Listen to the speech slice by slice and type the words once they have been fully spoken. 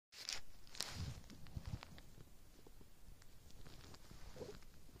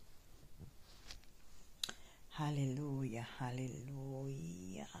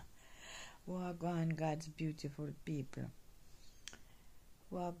Hallelujah. Wagwan, God's beautiful people.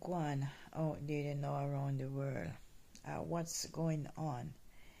 Wagwan out there now around the world. What's going on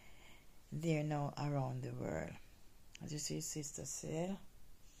there now around the world? As you see, Sister Sel,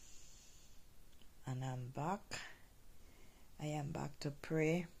 and I'm back. I am back to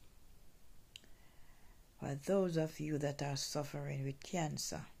pray for those of you that are suffering with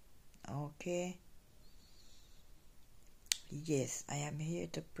cancer. Okay? Yes, I am here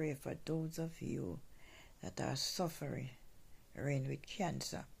to pray for those of you that are suffering with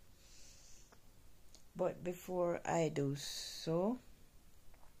cancer. But before I do so,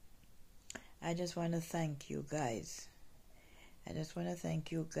 I just want to thank you guys. I just want to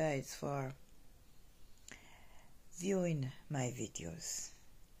thank you guys for viewing my videos.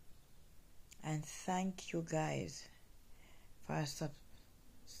 And thank you guys for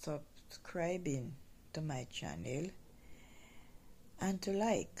subscribing to my channel and to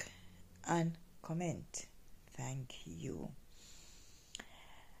like and comment. Thank you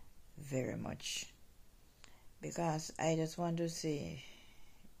very much, because I just want to say,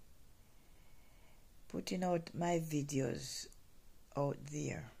 putting out my videos out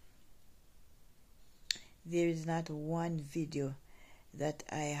there, there is not one video that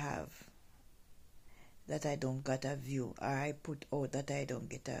I have that I don't get a view, or I put out that I don't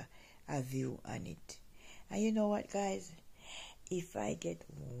get a view on it. And you know what, guys? If I get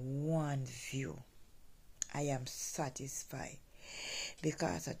one view, I am satisfied,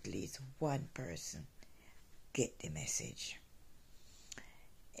 because at least one person get the message.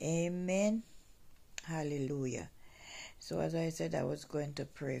 Amen. Hallelujah. So as I said, I was going to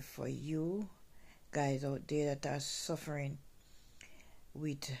pray for you guys out there that are suffering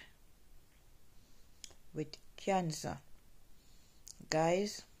with cancer.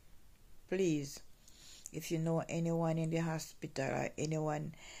 Guys, please, if you know anyone in the hospital or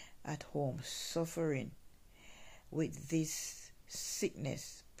anyone at home suffering with this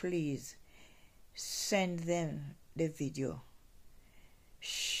sickness, please send them the video.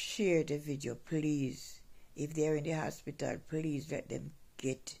 Share the video, please. If they're in the hospital, please let them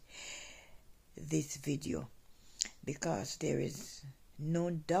get this video, because there is no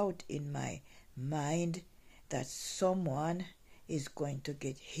doubt in my mind that someone is going to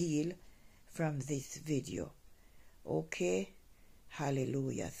get healed from this video. Okay?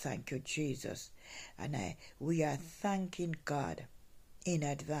 Hallelujah. Thank you, Jesus. And we are thanking God in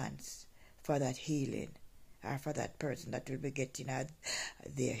advance for that healing, or for that person that will be getting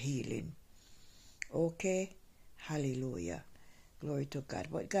their healing. Okay? Hallelujah. Glory to God.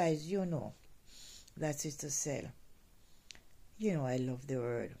 But guys, you know that Sister Sel, you know I love the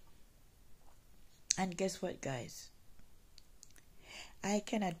word. And guess what, guys? I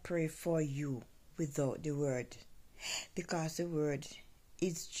cannot pray for you without the word, because the word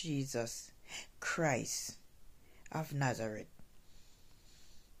is Jesus Christ of Nazareth.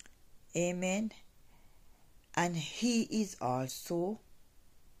 Amen. And he is also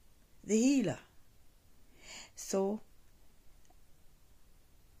the healer. So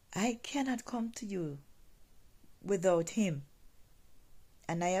I cannot come to you without him,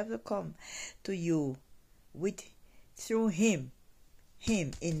 and I have to come to you through him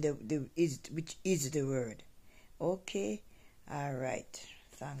in which is the word. Okay? All right.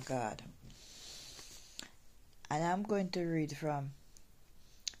 Thank God. And I'm going to read from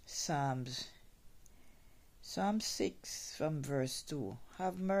Psalm 6 from verse 2.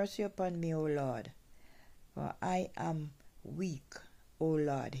 Have mercy upon me, O Lord, for I am weak. O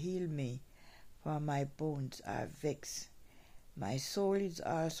Lord, heal me, for my bones are vexed. My soul is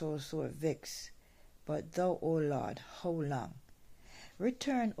also sore vexed. But thou, O Lord, how long?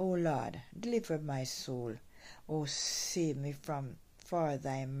 Return, O Lord, deliver my soul. O save me for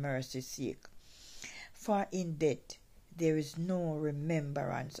thy mercy's sake. For in death there is no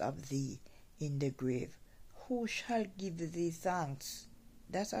remembrance of thee in the grave. Who shall give thee thanks?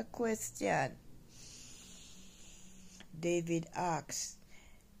 That's a question David asks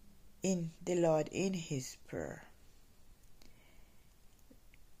in the Lord in his prayer.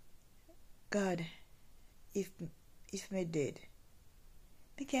 God, if me dead,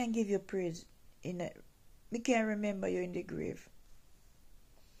 me can't give you praise me can't remember you in the grave.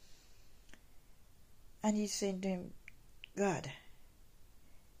 And he's saying to him, God,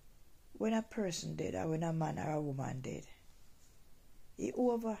 when a person dead, or when a man or a woman dead, he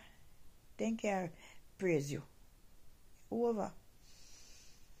over, then can praise you. Over.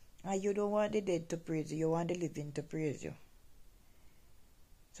 And you don't want the dead to praise you, you want the living to praise you.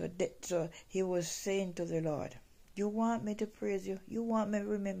 So he was saying to the Lord, you want me to praise you? You want me to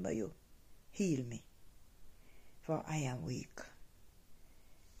remember you? Heal me. for I am weak.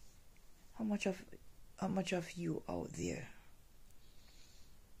 How much of you out there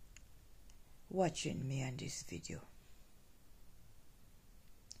watching me on this video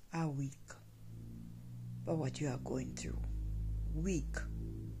are weak for what you are going through? Weak.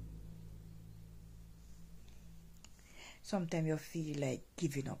 Sometimes you feel like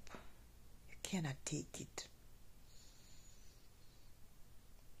giving up. You cannot take it.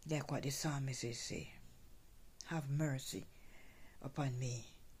 Like what the psalmist say, have mercy upon me,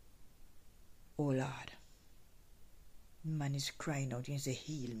 O Lord. Man is crying out and say,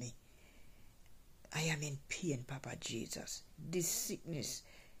 heal me. I am in pain, Papa Jesus. This sickness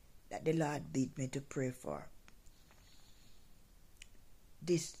that the Lord bid me to pray for,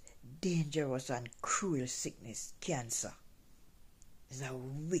 this dangerous and cruel sickness, cancer, is a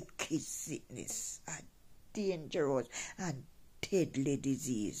wicked sickness, a dangerous and deadly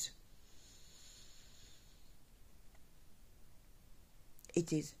disease.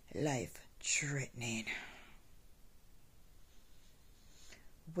 It is life-threatening.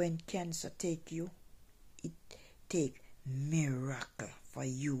 When cancer take you, it take miracle for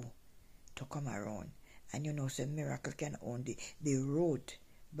you to come around. And you know, so miracle can only be wrought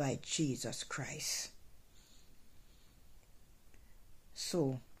by Jesus Christ.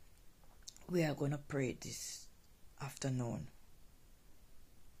 So, we are going to pray this afternoon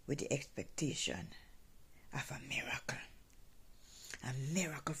with the expectation of a miracle. A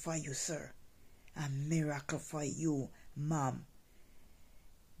miracle for you, sir. A miracle for you, mom.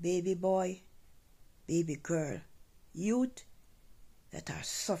 Baby boy, baby girl, youth that are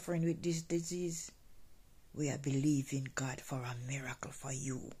suffering with this disease, we are believing God for a miracle for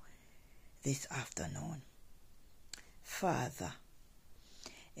you this afternoon. Father,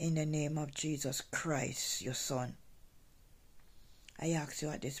 in the name of Jesus Christ, your Son, I ask you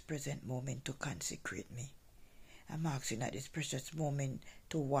at this present moment to consecrate me. I'm asking at this precious moment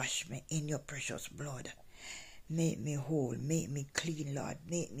to wash me in your precious blood. Make me whole, make me clean, Lord,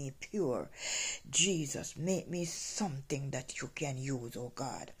 make me pure. Jesus, make me something that you can use, oh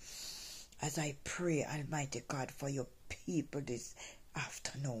God. As I pray, Almighty God, for your people this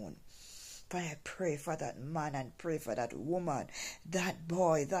afternoon. For I pray for that man and pray for that woman, that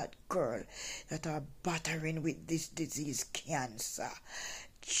boy, that girl that are battering with this disease, cancer.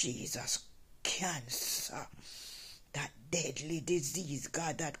 Jesus, cancer. That deadly disease,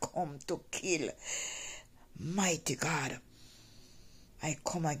 God, that come to kill. Mighty God, I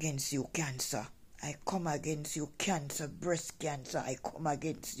come against you, cancer. I come against you, cancer, breast cancer. I come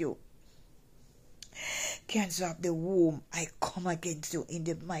against you. Cancer of the womb, I come against you in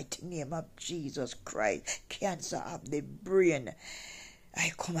the mighty name of Jesus Christ. Cancer of the brain,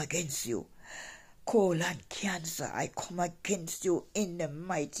 I come against you. Colon cancer, I come against you in the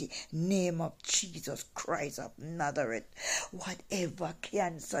mighty name of Jesus Christ of Nazareth. Whatever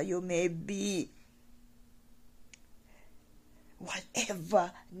cancer you may be,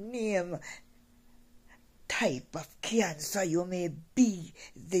 whatever name, type of cancer you may be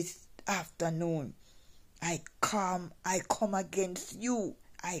this afternoon, I come against you.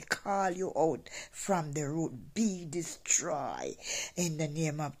 I call you out from the root. Be destroyed in the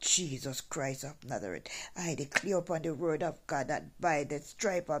name of Jesus Christ of Nazareth. I declare upon the word of God that by the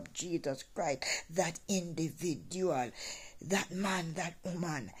stripe of Jesus Christ, that individual, that man, that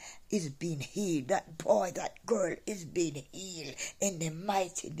woman is being healed. That boy, that girl is being healed in the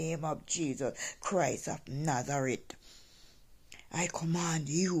mighty name of Jesus Christ of Nazareth. I command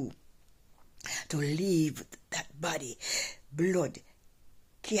you to leave that body. Blood,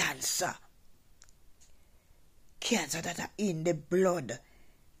 cancer that are in the blood,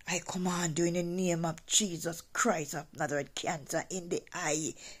 I command you in the name of Jesus Christ of Nazareth. Cancer in the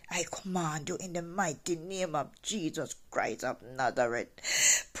eye, I command you in the mighty name of Jesus Christ of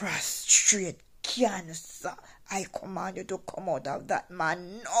Nazareth. Prostrate cancer, I command you to come out of that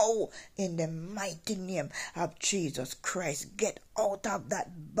man now in the mighty name of Jesus Christ. Get out of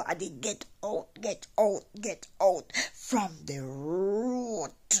that body. Get out from the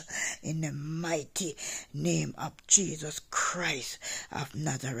root in the mighty name of Jesus Christ of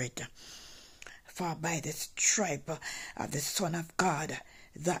Nazareth. For by the stripe of the Son of God,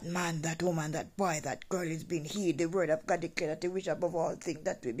 that man, that woman, that boy, that girl is being healed. The word of God declares that the wish above all things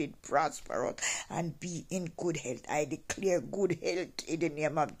that we be prosperous and be in good health. I declare good health in the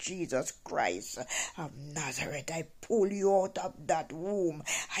name of Jesus Christ of Nazareth. I pull you out of that womb.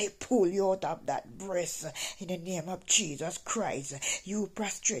 I pull you out of that breast in the name of Jesus Christ. You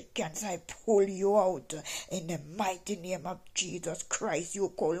prostrate cancer, I pull you out in the mighty name of Jesus Christ.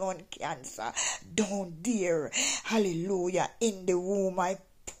 You colon cancer, don't dare, hallelujah, in the womb, I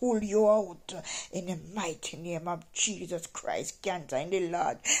pull you out in the mighty name of Jesus Christ. Cancer in the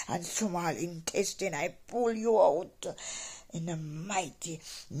large and small intestine, I pull you out in the mighty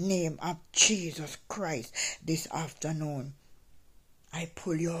name of Jesus Christ. This afternoon, I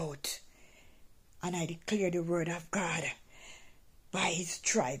pull you out and I declare the word of God. By his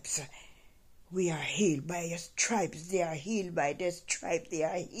stripes, we are healed. By his stripes, they are healed. By the stripes, they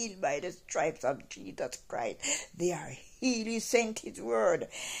are healed. By the stripes of Jesus Christ, they are healed. He sent his word,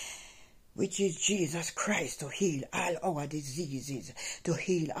 which is Jesus Christ, to heal all our diseases, to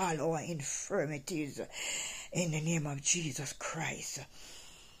heal all our infirmities, in the name of Jesus Christ.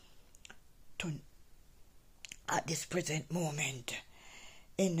 At this present moment,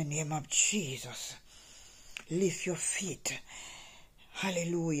 in the name of Jesus, lift your feet.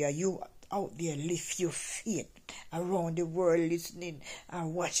 Hallelujah. You out there, lift your feet. Around the world listening or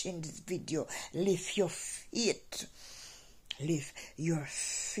watching this video, lift your feet. Lift your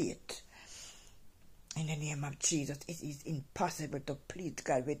feet. In the name of Jesus, it is impossible to please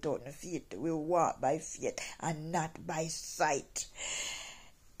God without the faith. We walk by faith and not by sight.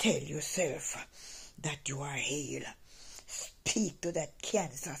 Tell yourself that you are healed. Speak to that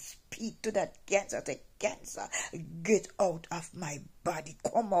cancer. Speak to that cancer. Say, cancer, get out of my body.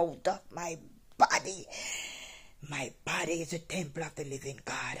 Come out of my body. My body is a temple of the living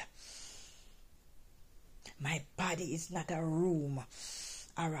God. My body is not a room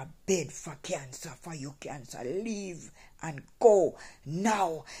or a bed for cancer, for you cancer. Leave and go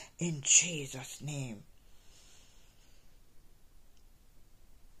now in Jesus' name.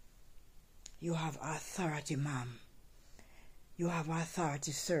 You have authority, ma'am. You have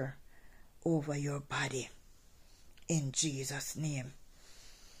authority, sir, over your body in Jesus' name.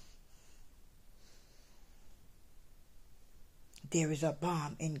 There is a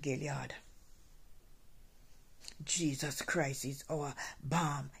balm in Gilead. Jesus Christ is our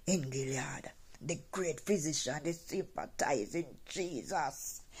balm in Gilead. The great physician, the sympathizing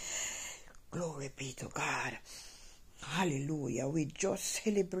Jesus. Glory be to God. Hallelujah. We just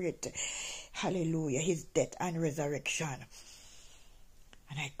celebrate, hallelujah, his death and resurrection.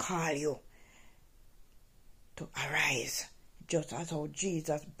 And I call you to arise, just as how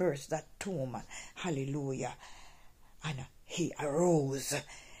Jesus burst that tomb. Hallelujah. And he arose.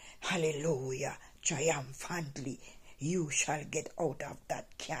 Hallelujah. Triumphantly. You shall get out of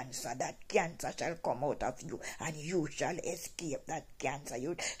that cancer. That cancer shall come out of you, and you shall escape that cancer.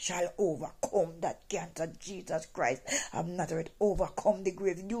 You shall overcome that cancer. Jesus Christ of Nazareth overcome the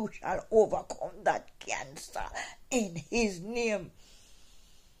grave. You shall overcome that cancer in his name.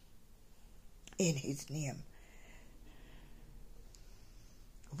 In his name.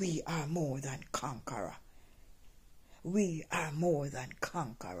 We are more than conqueror. We are more than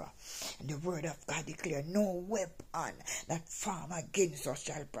conqueror. And the word of God declares, no weapon that form against us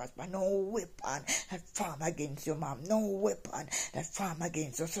shall prosper. No weapon that form against you, mom. No weapon that form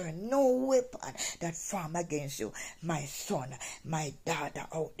against you, sir. No weapon that form against you, my son, my daughter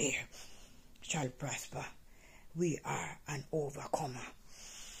out there, shall prosper. We are an overcomer.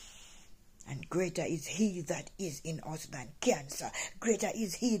 And greater is he that is in us than cancer. Greater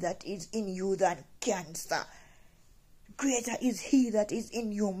is he that is in you than cancer. Greater is he that is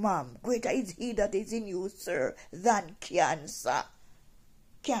in you, mom. Greater is he that is in you, sir, than cancer.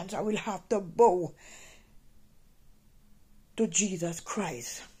 Cancer will have to bow to Jesus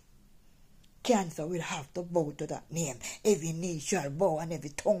Christ. Cancer will have to bow to that name. Every knee shall bow and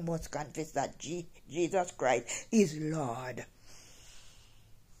every tongue must confess that Jesus Christ is Lord.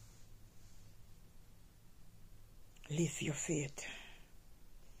 Lift your faith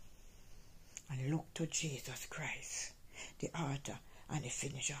and look to Jesus Christ, the author and the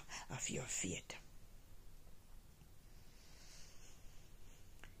finisher of your faith.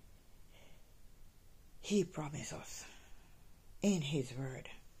 He promised us in his word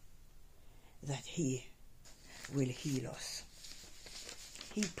that he will heal us.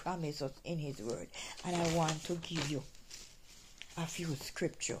 He promised us in his word. And I want to give you a few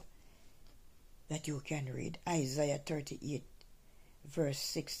scripture that you can read. Isaiah 38 verse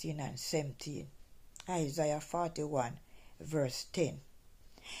 16 and 17. Isaiah 41 verse 10.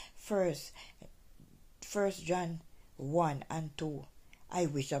 First John 1 and 2. I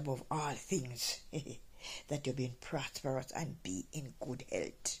wish above all things that you be prosperous and be in good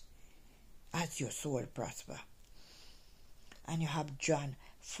health, as your soul prosper. And you have John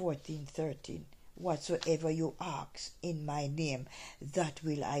 14:13. Whatsoever you ask in my name, that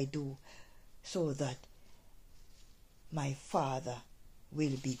will I do, so that my Father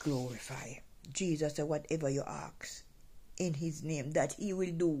will be glorified. Jesus said, whatever you ask in his name, that he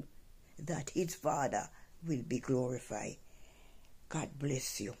will do, that his Father will be glorified. God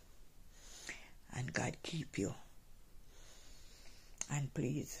bless you. And God keep you. And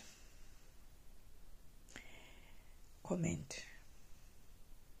please comment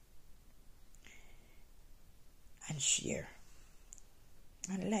and share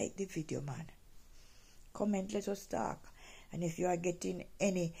and like the video, man. Comment, let us talk. And if you are getting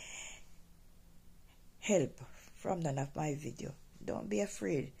any help from none of my video, don't be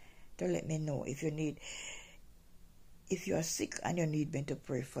afraid to let me know. If you are sick and you need me to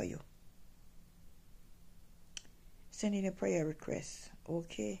pray for you, send in a prayer request,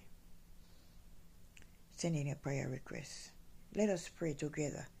 okay? Send in a prayer request. Let us pray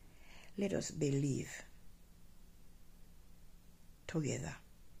together. Let us believe together.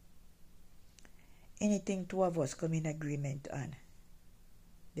 Anything two of us come in agreement on,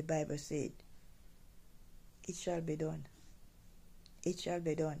 the Bible said, it shall be done. It shall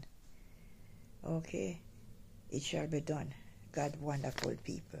be done. Okay? It shall be done. God, wonderful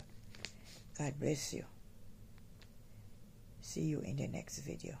people. God bless you. See you in the next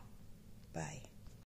video. Bye.